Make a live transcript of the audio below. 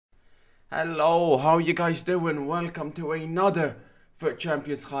Hello, how you guys doing? Welcome to another FUT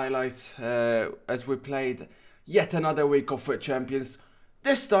Champions highlights as we played yet another week of FUT Champions.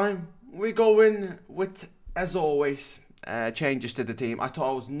 This time we go in with, as always, changes to the team. I thought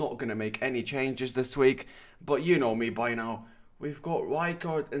I was not going to make any changes this week, but you know me by now. We've got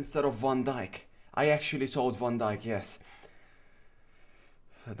Rijkaard instead of Van Dijk. I actually sold Van Dijk, yes.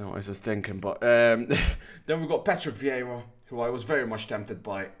 I don't know what I was just thinking, but then we got Patrick Vieira, who I was very much tempted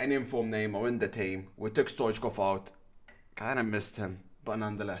by. An informed Neymar in the team. We took Stoichkov out. Kind of missed him, but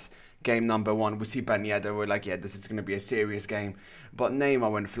nonetheless. Game number 1, we see Ben Yedder. We're like, yeah, this is going to be a serious game. But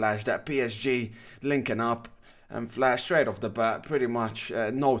Neymar went flash. That PSG linking up and flash straight off the bat. Pretty much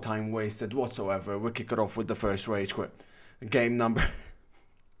no time wasted whatsoever. We kick it off with the first rage quit. Game number...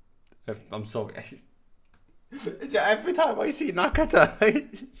 I'm sorry. Every time I see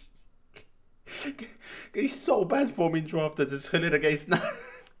Nakata... He's so bad for me drafted. It's Hullet against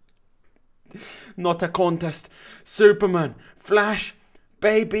not a contest. Superman, Flash,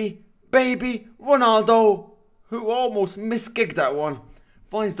 baby, Ronaldo, who almost miskicked that one,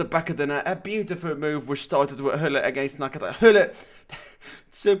 finds the back of the net. A beautiful move which started with Hullet against Nakata. Hullet,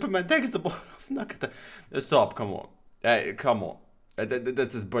 Superman takes the ball off Nakata. Stop, come on. Hey, come on.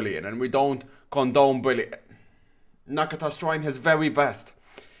 This is bullying and we don't condone bullying. Nakata's trying his very best.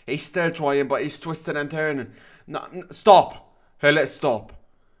 He's still trying, but he's twisting and turning. No, stop! Hullet, stop.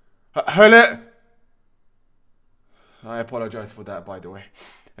 Hullet! I apologize for that, by the way.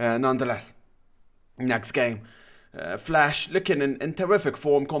 Nonetheless, next game. Flash looking in terrific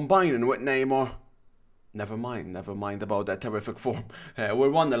form, combining with Neymar. Never mind about that terrific form. We're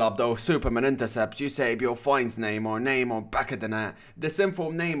 1-0 up though. Superman intercepts. Eusebio finds Neymar. Neymar back at the net. This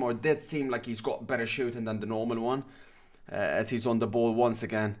informed Neymar did seem like he's got better shooting than the normal one. As he's on the ball once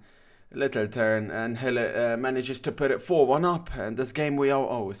again. Little turn and Hullet manages to put it 4-1 up. And this game we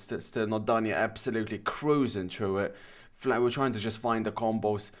are, it's still not done yet. Absolutely cruising through it. We're trying to just find the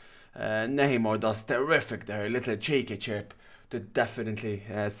combos. Neymar does terrific there. Little cheeky chip to definitely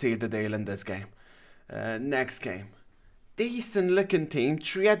seal the deal in this game. Next game. Decent looking team.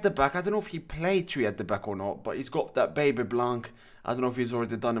 3 at the back. I don't know if he played 3 at the back or not. But he's got that baby blank. I don't know if he's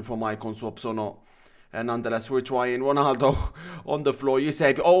already done it from icon swaps or not. And nonetheless, we're trying. Ronaldo on the floor. You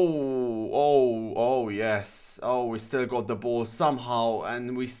say, oh, yes. Oh, we still got the ball somehow.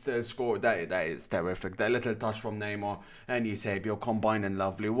 And we still scored. That is terrific. That little touch from Neymar. And Eusebio combining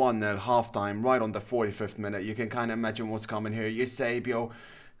lovely. 1-0, half-time, right on the 45th minute. You can kind of imagine what's coming here. Eusebio,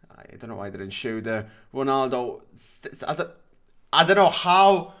 I don't know why I didn't shoot there. Ronaldo, I don't know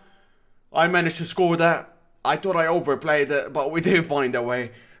how I managed to score that. I thought I overplayed it, but we do find a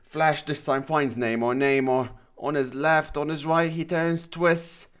way. Flash this time finds Neymar. Neymar on his left, on his right, he turns,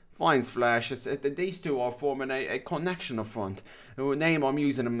 twists, finds Flash. These two are forming a connection up front. Neymar, I'm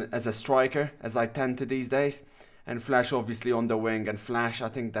using him as a striker, as I tend to these days. And Flash obviously on the wing. And Flash, I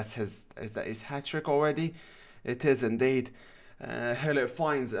think that's is that his hat-trick already? It is indeed. Hullet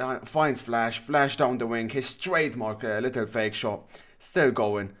finds Flash. Flash down the wing. His trademark little fake shot. Still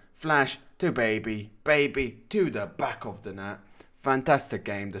going. Flash to baby to the back of the net. Fantastic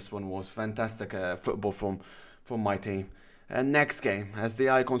game this one was. Fantastic football from my team. And next game, as the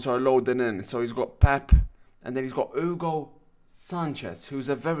icons are loading in. So he's got Pep. And then he's got Hugo Sanchez, who's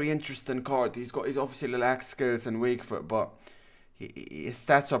a very interesting card. He's obviously lacks skills and weak foot, but his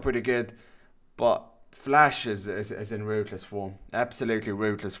stats are pretty good. But Flash is in ruthless form. Absolutely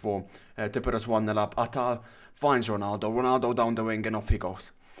ruthless form. To put us 1-0 up. Atal finds Ronaldo. Ronaldo down the wing and off he goes.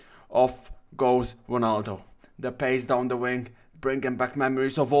 Off goes Ronaldo. The pace down the wing. Bringing back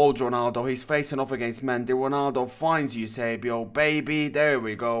memories of old Ronaldo. He's facing off against Mendy. Ronaldo finds Eusebio. Baby, there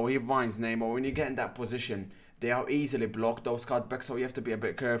we go. He finds Neymar. When you get in that position, they are easily blocked, those cutbacks, so you have to be a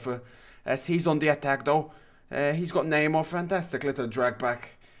bit careful. As he's on the attack, though, he's got Neymar. Fantastic little drag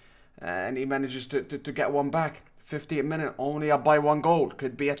back. And he manages to get one back. 50th minute, only up by 1 goal.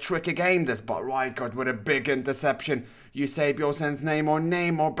 Could be a tricky game, this, but Rijkaard with a big interception. Eusebio sends Neymar.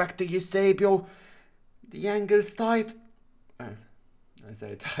 Neymar back to Eusebio. The angle's tight. I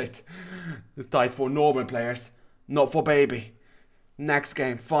say tight. It's tight for normal players, not for baby. Next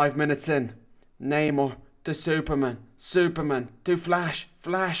game, 5 minutes in. Neymar to Superman. Superman to Flash.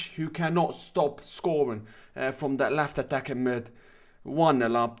 Flash, who cannot stop scoring from that left attacking mid.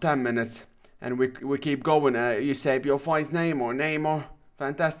 1-0 up, 10 minutes. And we keep going. Eusebio finds Neymar. Neymar,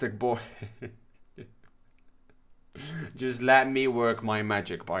 fantastic boy. Just let me work my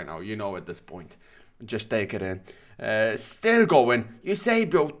magic by now. You know at this point. Just take it in. Still going.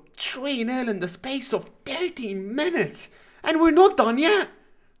 Eusebio 3-0 in the space of 13 minutes. And we're not done yet.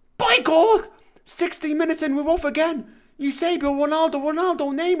 By God! 16 minutes and we're off again. Eusebio, Ronaldo,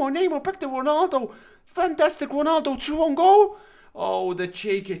 Neymar, back to Ronaldo. Fantastic Ronaldo, through on goal. Oh, the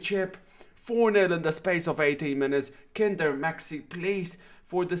cheeky chip. 4-0 in the space of 18 minutes. Kinder, Maxi, please,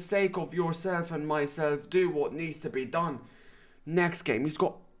 for the sake of yourself and myself, do what needs to be done. Next game, he's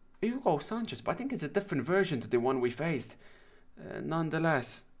got Hugo Sanchez, but I think it's a different version to the one we faced.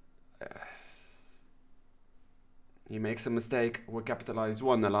 Nonetheless, he makes a mistake. We capitalise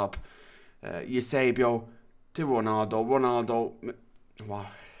 1-0 up. Eusebio to Ronaldo. Wow.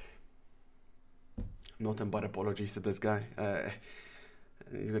 Nothing but apologies to this guy.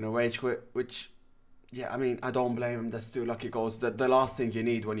 He's going to rage quit, which, yeah, I mean, I don't blame him. That's 2 lucky goals. The last thing you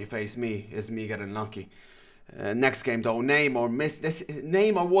need when you face me is me getting lucky. Next game though, Neymar missed this.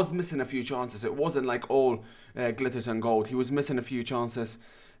 Neymar was missing a few chances. It wasn't like all glitters and gold. He was missing a few chances.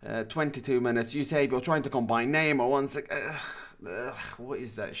 22 minutes. Eusebio trying to combine. Neymar once. What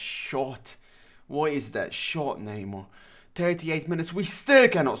is that shot? What is that shot, Neymar? 38 minutes. We still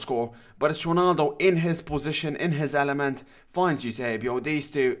cannot score. But it's Ronaldo in his position, in his element. Finds Eusebio. These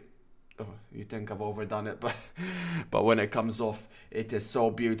two. Oh, you think I've overdone it, but when it comes off, it is so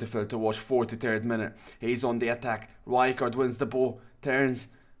beautiful to watch. 43rd minute, he's on the attack. Rijkaard wins the ball, turns.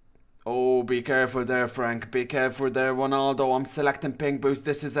 Oh, be careful there, Frank. Be careful there, Ronaldo. I'm selecting ping boost.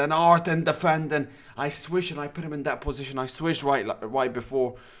 This is an art in defending. I swish and I put him in that position. I swished right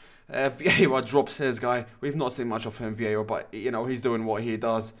before. Vieira drops his guy. We've not seen much of him, Vieira, but you know he's doing what he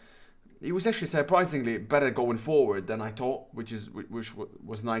does. He was actually surprisingly better going forward than I thought, which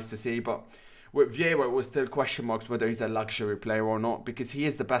was nice to see. But with Vieira, it was still question marks whether he's a luxury player or not, because he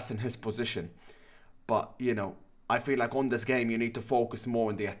is the best in his position. But, you know, I feel like on this game, you need to focus more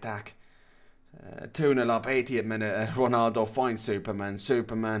on the attack. 2-0 up, 80th minute, Ronaldo finds Superman.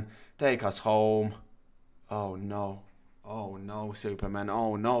 Superman, take us home. Oh, no. Oh, no, Superman.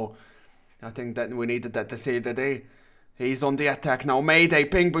 Oh, no. I think that we needed that to save the day. He's on the attack now. Mayday,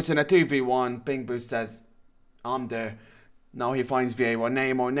 Ping Boots in a 2v1. Ping Boots says, I'm there. Now he finds Vieira.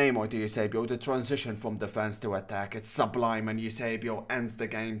 Neymar to Eusebio. The transition from defense to attack. It's sublime, and Eusebio ends the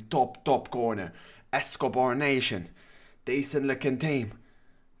game. Top corner. Escobar Nation. Decent looking team.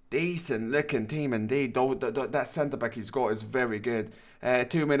 Decent looking team indeed. Though that centre back he's got is very good.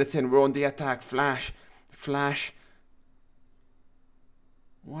 2 minutes in, we're on the attack. Flash.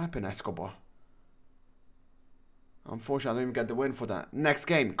 What happened, Escobar? Unfortunately, I didn't even get the win for that. Next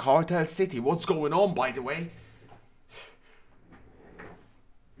game, Cartel City. What's going on, by the way?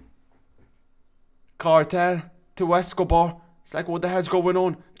 Cartel to Escobar. It's like, what the hell's going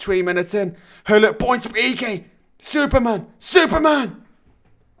on? 3 minutes in. Hullet points PK. Superman.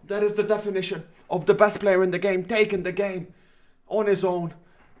 That is the definition of the best player in the game, taking the game on his own.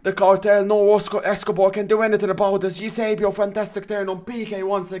 The Cartel, no Escobar can do anything about this. Eusebio, fantastic turn on PK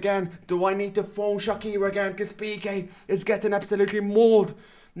once again. Do I need to phone Shakira again? Because PK is getting absolutely mauled.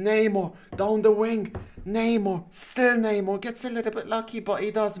 Neymar, down the wing. Still Neymar. Gets a little bit lucky, but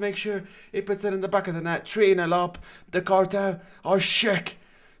he does make sure he puts it in the back of the net. 3-0 up. The Cartel are shook.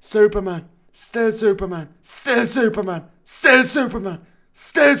 Superman. Still Superman.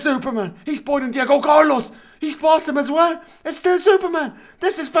 He's pointing Diego Carlos. He's past him as well. It's still Superman.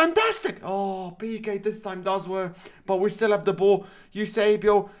 This is fantastic. Oh, PK this time does well. But we still have the ball.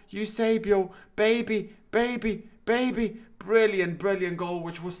 Eusebio. Baby. Brilliant goal,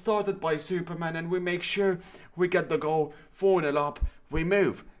 which was started by Superman. And we make sure we get the goal. 4-0 up. We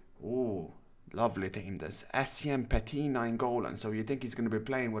move. Ooh, lovely team this. SCM Petit 9 goal. And so you think he's going to be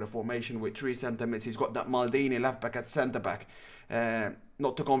playing with a formation with 3 centre-mids. He's got that Maldini left back at centre-back.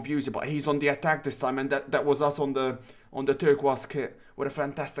 Not to confuse you, but he's on the attack this time, and that was us on the turquoise kit with a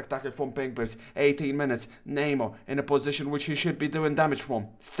fantastic tackle from Pink Boots. 18 minutes, Neymar in a position which he should be doing damage from.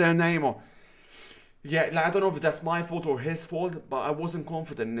 Still Neymar. Yeah, like, I don't know if that's my fault or his fault, but I wasn't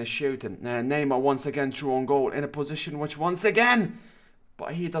confident in his shooting. Neymar once again through on goal in a position which once again,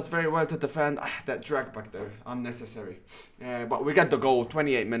 but he does very well to defend. That drag back there, unnecessary. But we get the goal,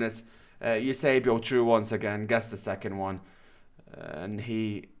 28 minutes. Eusebio through once again, gets the second one. And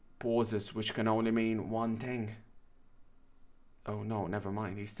he pauses, which can only mean one thing. Oh no, never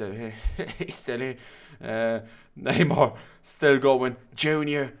mind, he's still here. Neymar still going.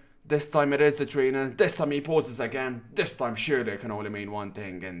 Junior, this time it is the trainer. This time he pauses again. This time surely it can only mean one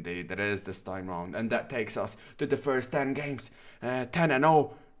thing. Indeed, it is this time round. And that takes us to the first 10 games.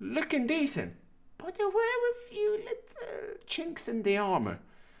 10-0, looking decent. But there were a few little chinks in the armour.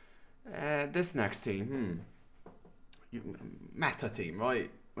 This next team, meta team,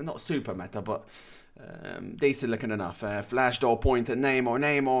 right? Well, not super meta, but decent looking enough. Flash door point at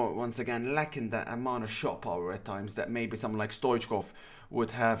Neymar once again lacking that amount of shot power at times that maybe someone like Stoichkov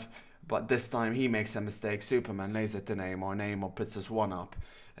would have. But this time he makes a mistake. Superman lays it to Neymar. Neymar puts us 1-up.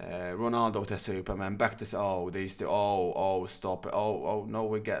 Ronaldo to Superman. Back to... Oh, these two. Oh, stop it. Oh, no,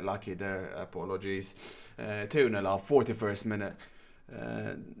 we get lucky there. Apologies. 2-0 up. 41st minute.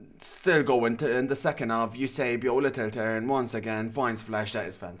 Still going to, in the second half. Eusebio, little turn. Once again, finds Flash. That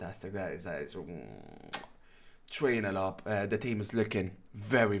is fantastic. That is 3-0 up. The team is looking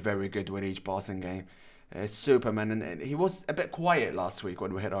very, very good with each passing game. Superman, and he was a bit quiet last week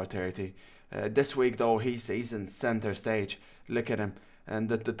when we hit our 30. This week though, he's in center stage. Look at him, and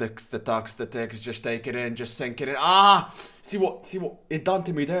the ticks, just take it in, just sink it in. See what it done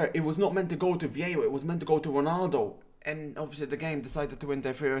to me there. It was not meant to go to Vieira, it was meant to go to Ronaldo, and obviously the game decided to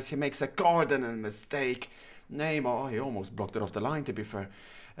interfere. He makes a gardening mistake. Neymar, he almost blocked it off the line, to be fair.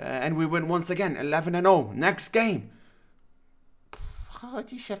 And we win once again, 11-0. Next game.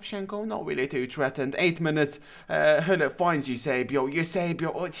 Shevchenko, not really too threatened. 8 minutes, Hullett finds Eusebio.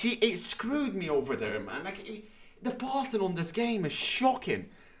 See, it screwed me over there, man. Like, the passing on this game is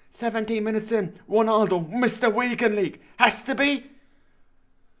shocking. 17 minutes in, Ronaldo, Mr. Weekend League. Has to be.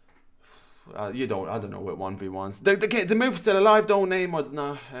 I don't know with 1v1s. The move's still alive though, Neymar.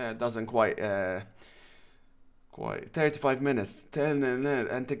 No, doesn't quite 35 minutes.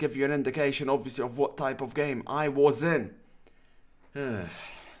 And to give you an indication, obviously, of what type of game I was in.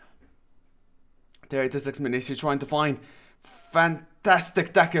 36 minutes, he's trying to find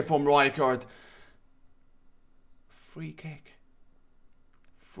fantastic tackle from Rijkaard. Free kick.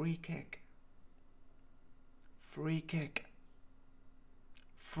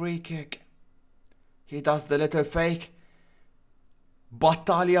 He does the little fake.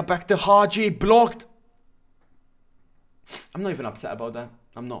 Battaglia back to Haji, blocked. I'm not even upset about that.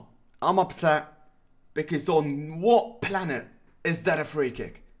 I'm not. I'm upset because on what planet is that a free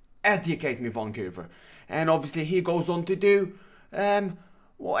kick? Educate me, Vancouver. And obviously he goes on to do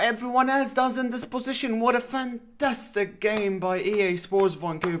what everyone else does in this position. What a fantastic game by EA Sports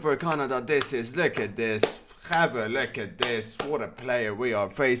Vancouver, Canada this is. Look at this. Have a look at this. What a player we are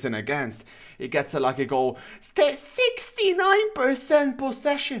facing against. He gets a lucky goal. 69%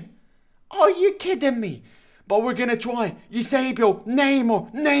 possession. Are you kidding me? But we're gonna try. Eusebio,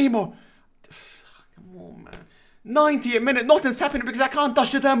 Neymar. Come on, man. 90th minute, nothing's happening because I can't touch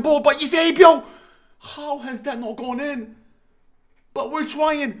the damn ball. But Eusebio, how has that not gone in? But we're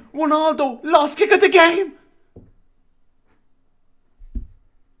trying. Ronaldo, last kick of the game.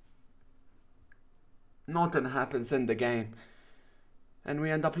 Nothing happens in the game. And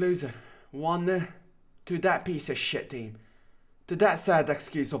we end up losing 1-0 to that piece of shit team. To that sad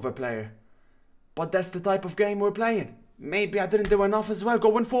excuse of a player. But that's the type of game we're playing. Maybe I didn't do enough as well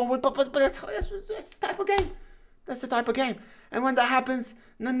going forward, but that's the type of game. That's the type of game. And when that happens,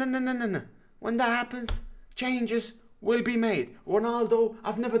 no. When that happens, changes will be made. Ronaldo,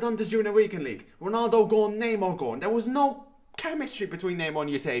 I've never done this during a weekend league. Ronaldo gone, Neymar gone. There was no chemistry between Neymar and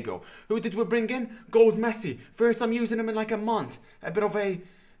Eusebio. Who did we bring in? Gold Messi. First I'm using him in like a month. A bit of a,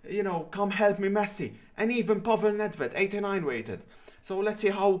 come help me Messi. And even Pavel Nedved, 89 rated. So let's see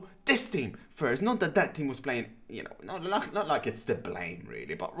how this team first, not that team was playing, not like it's to blame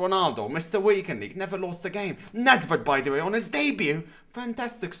really, but Ronaldo, Mr. Weekend League, never lost a game. Nedved, by the way, on his debut,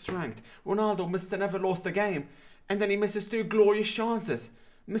 fantastic strength. Ronaldo, Mr. Never lost a game, and then he misses 2 glorious chances.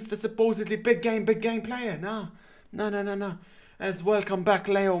 Mr. Supposedly big game player. No. As welcome back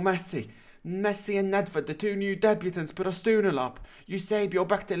Leo Messi. Messi and Nedved, the 2 new debutants, put us 2-0 up. Eusebio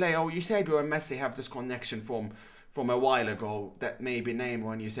back to Leo. Eusebio and Messi have this connection from a while ago that maybe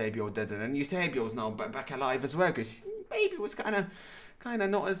Neymar and Eusebio didn't, and Eusebio's now back alive as well because maybe was kind of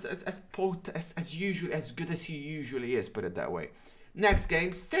not as usual, as good as he usually is, put it that way. Next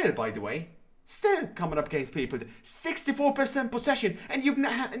game, still by the way, still coming up against people, 64% possession, and you've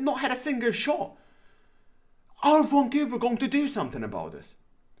not had a single shot. Are Vancouver going to do something about this?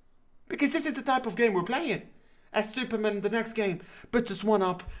 Because this is the type of game we're playing. As Superman, the next game puts us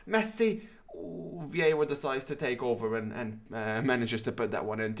 1-up. Messi. Vieira decides to take over and manages to put that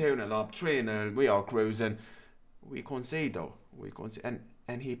one in. 2-0 up, 3-0, we are cruising. We concede though.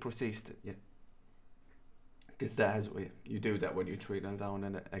 And he proceeds to, because that has, you do that when you 3-0 down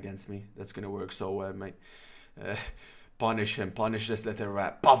and against me. That's going to work so well, mate. Punish this little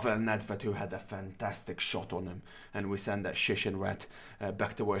rat. Pavel Nedved, who had a fantastic shot on him. And we send that shishin rat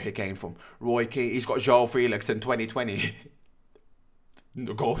back to where he came from. Roy Keane, he's got João Felix in 2020.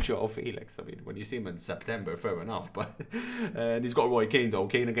 Go João Felix. I mean, when you see him in September, fair enough. But and he's got Roy Keane though.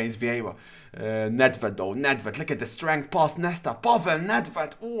 Keane against Vieira. Nedved though. Nedved. Look at the strength past Nesta. Pavel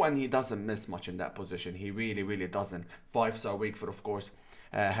Nedved. Oh, and he doesn't miss much in that position. He really doesn't. 5-star week for, of course,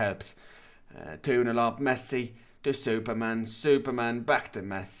 helps. 2-0 up. Messi. to Superman. Superman back to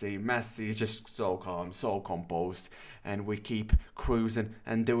Messi. Messi is just so calm, so composed. And we keep cruising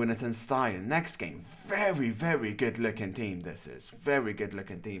and doing it in style. Next game, very, very good looking team this is. Very good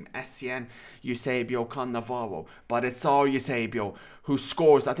looking team. Essien, Eusebio, Cannavaro. But it's our Eusebio who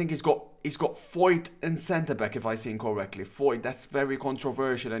scores. I think he's got Foyt in centre back, if I seen correctly. Foyt, that's very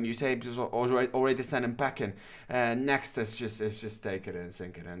controversial, and Eusebio's already sent him packing. Next is just take it in,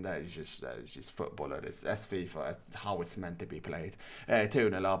 sink it in. That is just football. That's FIFA. That's how it's meant to be played.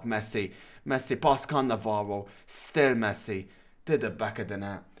 2-0 up. Messi past Cannavaro. Still Messi to the back of the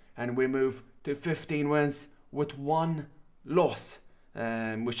net, and we move to 15 wins with 1 loss,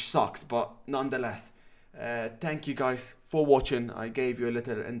 which sucks, but nonetheless. Thank you guys for watching. I gave you a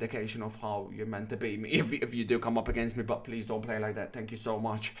little indication of how you're meant to be if you do come up against me, but please don't play like that. Thank you so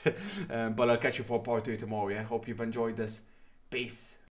much. But I'll catch you for part 2 tomorrow. Yeah, hope you've enjoyed this. Peace.